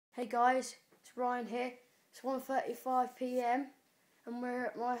Hey guys, it's Ryan here. It's 1:35 PM and we're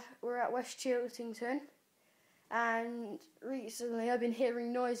at West Chiltington, and recently I've been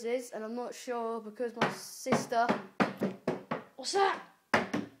hearing noises and I'm not sure because my sister... What's that?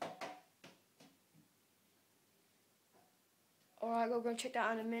 Alright, we'll go and check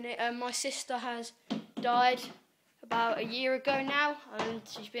that out in a minute. My sister has died about a year ago now, and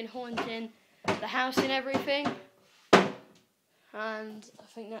she's been haunting the house and everything. And I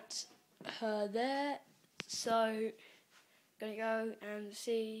think that's her there. So I'm gonna go and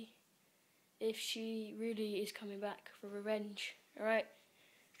see if she really is coming back for revenge. Alright,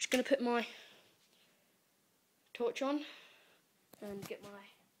 just gonna put my torch on and get my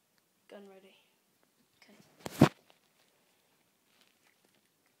gun ready. Okay.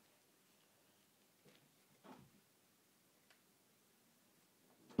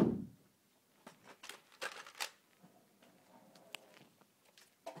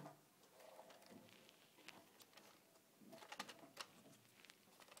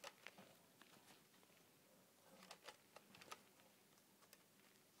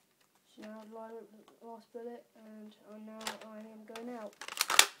 So now I've lined up the last bullet, and now I am going out.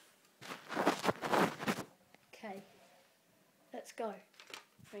 Okay, let's go.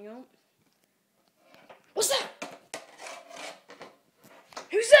 Hang on. What's that?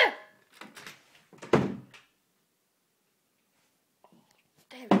 Who's there?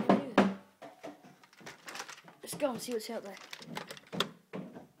 Damn, I didn't do that. Let's go and see what's out there.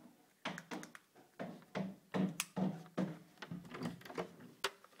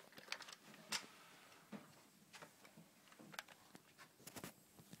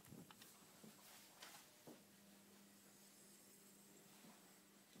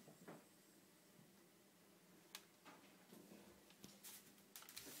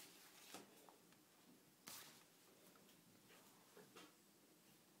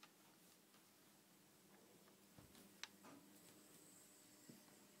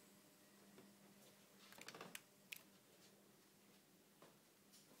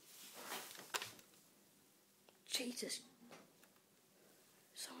 Jesus.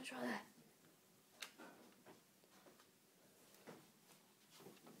 Someone's right there.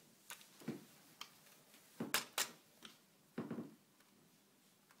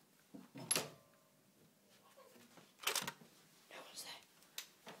 No one's there.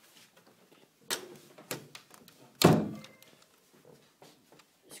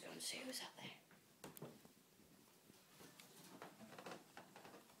 Let's go and see who's out there.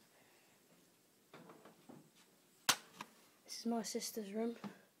 This is my sister's room.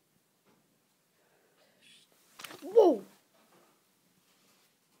 Whoa!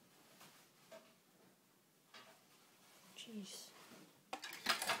 Jeez.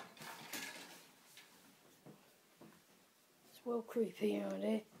 It's well creepy around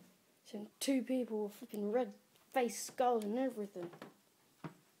here. Some two people with flipping red face skulls and everything.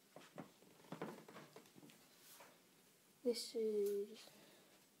 This is...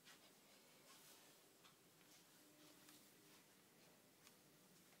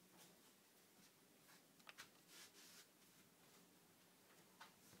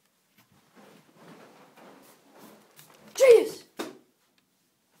 Jeez!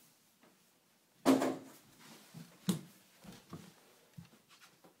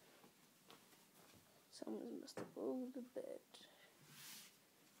 Someone must have rolled the bed.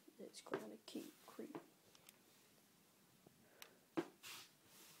 It's kind of cute, creepy.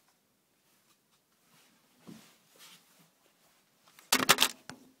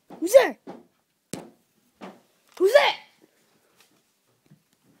 Who's there? Who's that?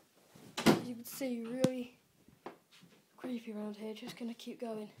 As you can see, really creepy around here. Just gonna keep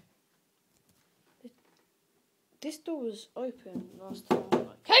going. This door was open last time I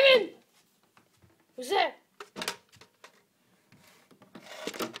came in. Who's there?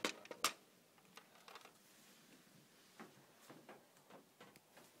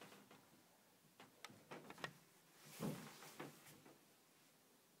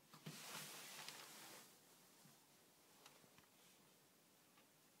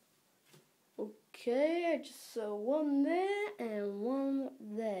 Okay, I just saw one there and one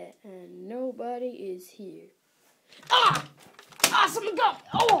there, and nobody is here. Ah! Ah, someone got me!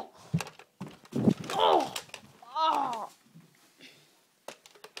 Oh! Oh! Oh!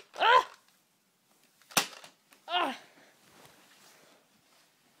 Ah! Ah!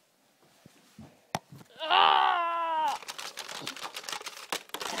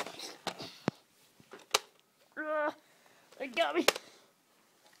 Ah! They got me!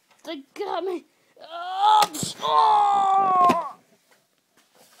 They got me! Oh!